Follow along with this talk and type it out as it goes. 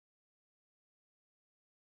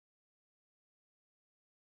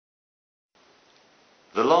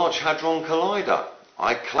The Large Hadron Collider.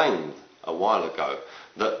 I claimed a while ago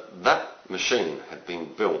that that machine had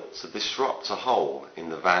been built to disrupt a hole in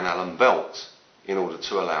the Van Allen belt in order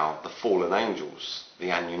to allow the fallen angels,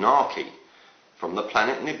 the Anunnaki, from the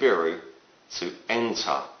planet Nibiru to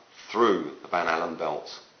enter through the Van Allen belt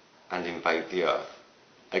and invade the Earth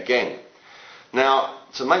again. Now,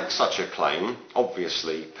 to make such a claim,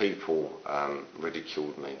 obviously people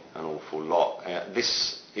ridiculed me an awful lot.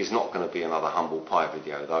 This is not going to be another humble pie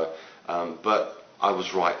video though, but I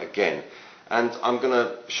was right again. And I'm going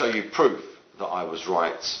to show you proof that I was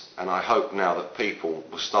right, and I hope now that people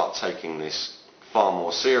will start taking this far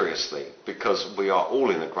more seriously, because we are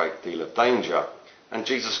all in a great deal of danger, and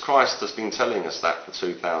Jesus Christ has been telling us that for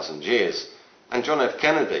 2,000 years. And John F.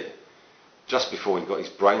 Kennedy, just before he got his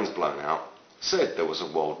brains blown out, said there was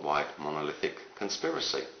a worldwide monolithic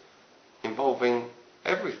conspiracy involving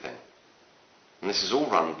everything. And this is all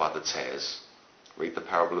run by the tares. Read the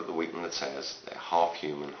parable of the wheat and the tares. They're half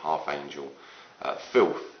human, half angel,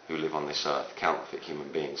 filth who live on this earth, counterfeit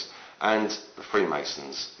human beings, and the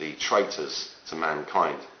Freemasons, the traitors to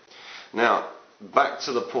mankind. Now, back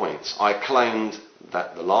to the point. I claimed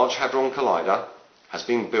that the Large Hadron Collider has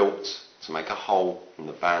been built to make a hole in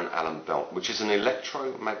the Van Allen belt, which is an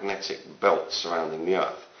electromagnetic belt surrounding the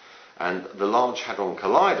Earth. And the Large Hadron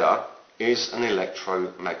Collider is an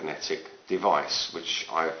electromagnetic device, which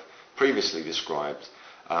I've previously described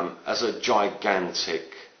as a gigantic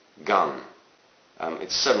gun.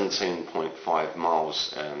 It's 17.5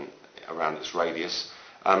 miles around its radius,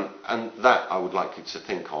 and that I would like you to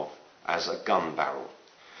think of as a gun barrel.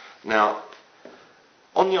 Now,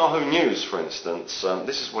 on Yahoo News, for instance,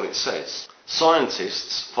 this is what it says.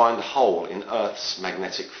 Scientists find a hole in Earth's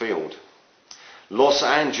magnetic field. Los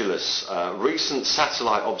Angeles, recent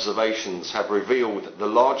satellite observations have revealed the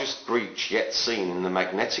largest breach yet seen in the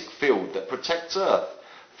magnetic field that protects Earth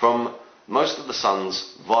from most of the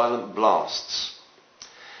sun's violent blasts.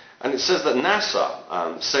 And it says that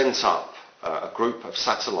NASA sent up a group of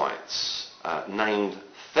satellites named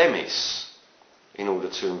Themis in order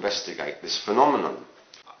to investigate this phenomenon.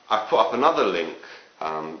 I've put up another link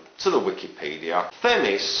to the Wikipedia.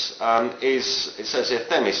 Themis is, it says here,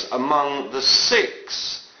 Themis, among the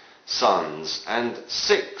 6 sons and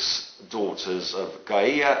 6 daughters of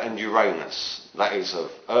Gaia and Uranus, that is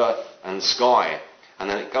of Earth and Sky. And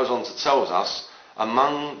then it goes on to tell us,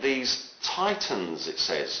 among these titans, it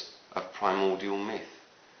says, of primordial myth.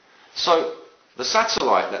 So the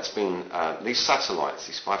satellite that's been, these 5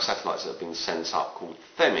 satellites that have been sent up called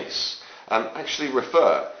Themis, actually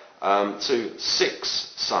refer to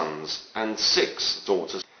 6 sons and 6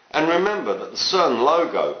 daughters. And remember that the CERN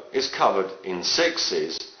logo is covered in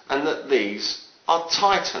 6s, and that these are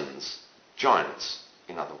titans, giants,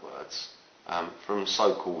 in other words, from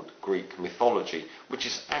so-called Greek mythology, which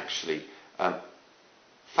is actually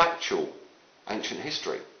factual ancient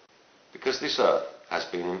history, because this earth has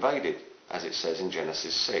been invaded, as it says in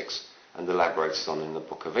Genesis 6 and elaborated on in the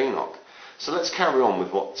book of Enoch. So let's carry on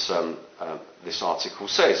with what this article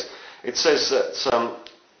says. It says that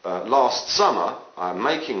last summer, I'm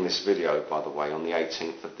making this video, by the way, on the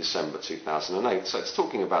 18th of December 2008, so it's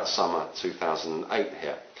talking about summer 2008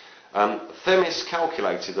 here. Themis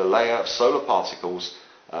calculated a layer of solar particles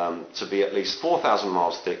to be at least 4,000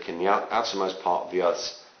 miles thick in the outermost part of the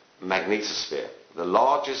Earth's magnetosphere, the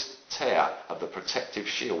largest tear of the protective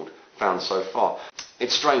shield found so far.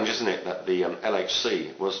 It's strange, isn't it, that the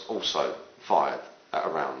LHC was also fired at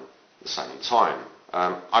around the same time.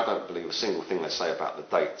 I don't believe a single thing they say about the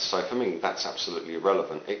date, so for me that's absolutely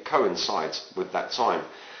irrelevant. It coincides with that time.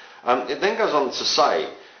 It then goes on to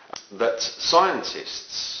say that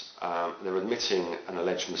scientists, they're admitting an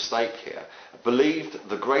alleged mistake here, believed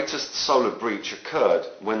the greatest solar breach occurred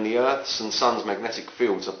when the Earth's and Sun's magnetic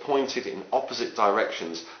fields are pointed in opposite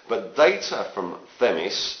directions, but data from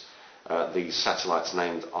Themis, these satellites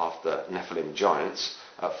named after Nephilim giants,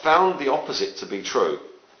 found the opposite to be true.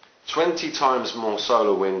 20 times more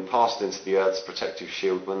solar wind passed into the Earth's protective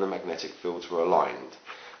shield when the magnetic fields were aligned.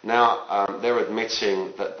 Now, they're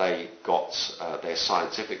admitting that they got their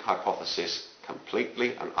scientific hypothesis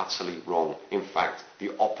completely and utterly wrong. In fact,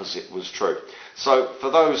 the opposite was true. So,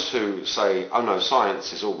 for those who say, oh no,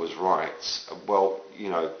 science is always right, well, you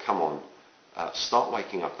know, come on. Start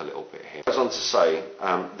waking up a little bit here. It goes on to say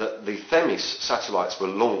that the Themis satellites were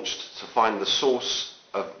launched to find the source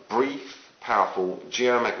of brief, powerful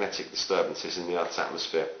geomagnetic disturbances in the Earth's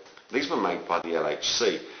atmosphere. These were made by the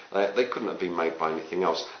LHC. They couldn't have been made by anything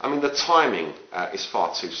else. I mean, the timing is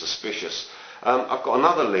far too suspicious. I've got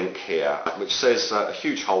another link here which says a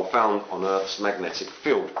huge hole found on Earth's magnetic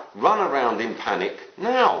field. Run around in panic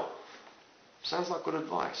now. Sounds like good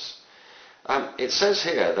advice. It says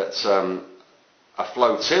here that a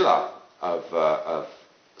flotilla of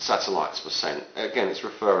satellites were sent. Again, it's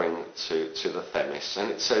referring to the Themis,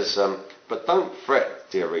 and it says, but don't fret,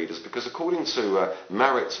 dear readers, because according to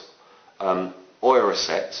Marit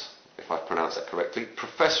Oiraset, if I've pronounced that correctly,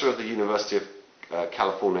 professor of the University of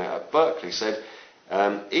California at Berkeley, said,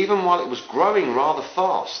 even while it was growing rather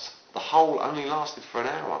fast, the hole only lasted for an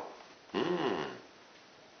hour.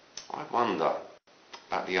 I wonder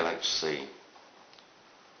about the LHC.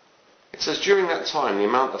 It says during that time the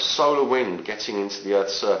amount of solar wind getting into the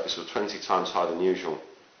Earth's surface was 20 times higher than usual.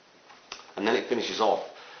 And then it finishes off.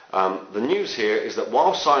 The news here is that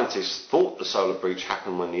while scientists thought the solar breach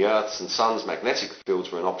happened when the Earth's and Sun's magnetic fields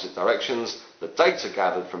were in opposite directions, the data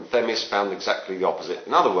gathered from Themis found exactly the opposite.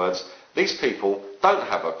 In other words, these people don't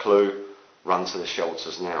have a clue. Run to the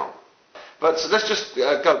shelters now. But so let's just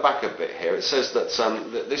go back a bit here. It says that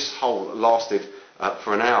this hole lasted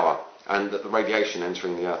for an hour, and that the radiation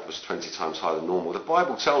entering the Earth was 20 times higher than normal. The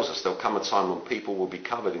Bible tells us there'll come a time when people will be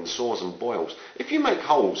covered in sores and boils. If you make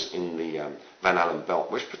holes in the Van Allen belt,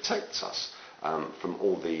 which protects us from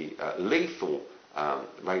all the lethal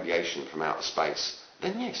radiation from outer space,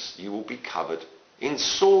 then yes, you will be covered in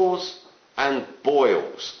sores and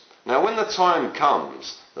boils. Now, when the time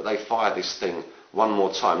comes that they fire this thing one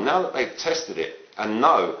more time, now that they've tested it and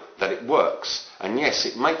know that it works, and yes,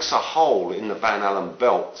 it makes a hole in the Van Allen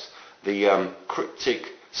belt, the cryptic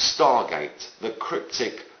Stargate, the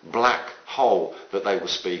cryptic black hole that they were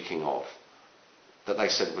speaking of, that they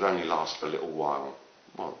said would only last for a little while.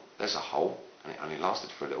 Well, there's a hole, and it only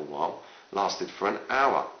lasted for a little while, lasted for an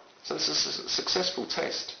hour. So it's a successful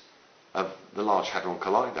test of the Large Hadron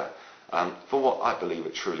Collider for what I believe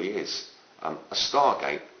it truly is, a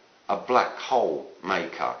Stargate, a black hole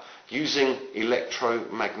maker, using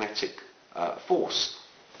electromagnetic force.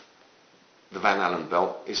 The Van Allen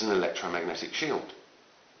belt is an electromagnetic shield.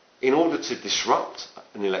 In order to disrupt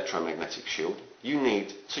an electromagnetic shield, you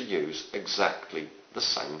need to use exactly the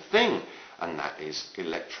same thing, and that is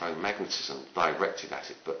electromagnetism directed at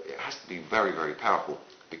it. But it has to be very, very powerful,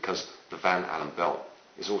 because the Van Allen belt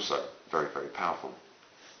is also very, very powerful.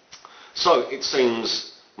 So it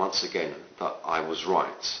seems, once again, that I was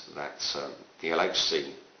right, that the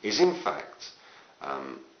LHC is in fact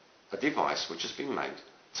a device which has been made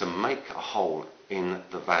to make a hole in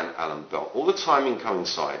the Van Allen belt. All the timing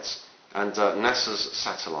coincides, and NASA's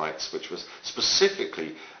satellites, which was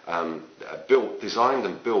specifically designed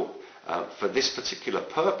and built for this particular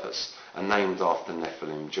purpose, are named after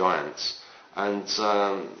Nephilim giants. And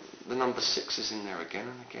the number 6 is in there again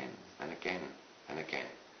and again and again and again.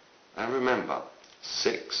 And remember,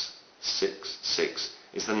 666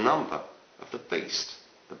 is the number of the beast.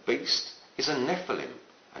 The beast is a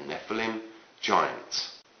Nephilim giant.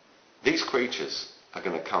 These creatures are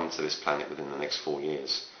going to come to this planet within the next 4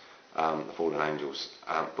 years, the fallen angels.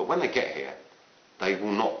 But when they get here, they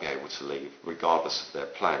will not be able to leave, regardless of their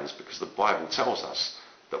plans, because the Bible tells us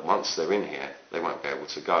that once they're in here, they won't be able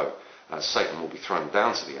to go. Satan will be thrown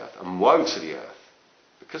down to the earth, and woe to the earth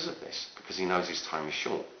because of this, because he knows his time is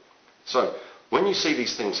short. So, when you see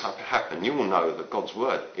these things happen, you will know that God's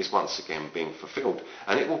word is once again being fulfilled.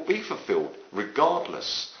 And it will be fulfilled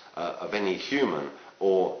regardless of any human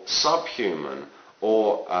or subhuman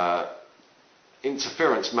or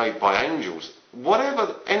interference made by angels.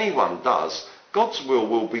 Whatever anyone does, God's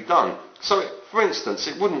will be done. So, for instance,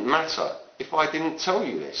 it wouldn't matter if I didn't tell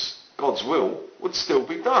you this. God's will would still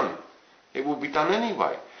be done. It will be done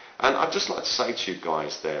anyway. And I'd just like to say to you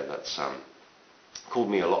guys there that called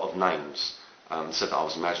me a lot of names, said that I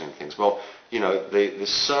was imagining things. Well, you know, the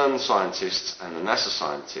CERN scientists and the NASA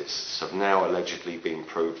scientists have now allegedly been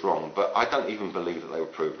proved wrong, but I don't even believe that they were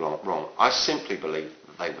proved wrong. I simply believe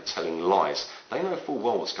that they were telling lies. They know full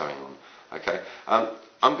well what's going on. Okay,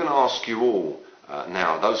 I'm going to ask you all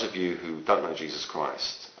now, those of you who don't know Jesus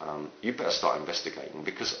Christ, you better start investigating,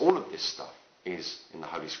 because all of this stuff is in the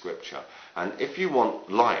Holy Scripture. And if you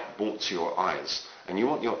want light brought to your eyes, and you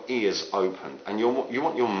want your ears opened, and you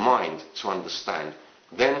want your mind to understand,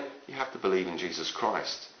 then you have to believe in Jesus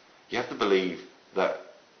Christ. You have to believe that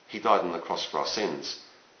he died on the cross for our sins,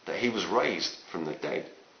 that he was raised from the dead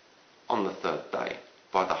on the 3rd day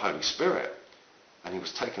by the Holy Spirit, and he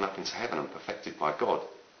was taken up into heaven and perfected by God.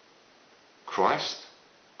 Christ,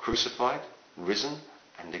 crucified, risen,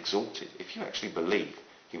 and exalted. If you actually believe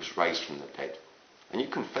he was raised from the dead, and you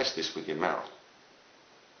confess this with your mouth,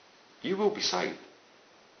 you will be saved.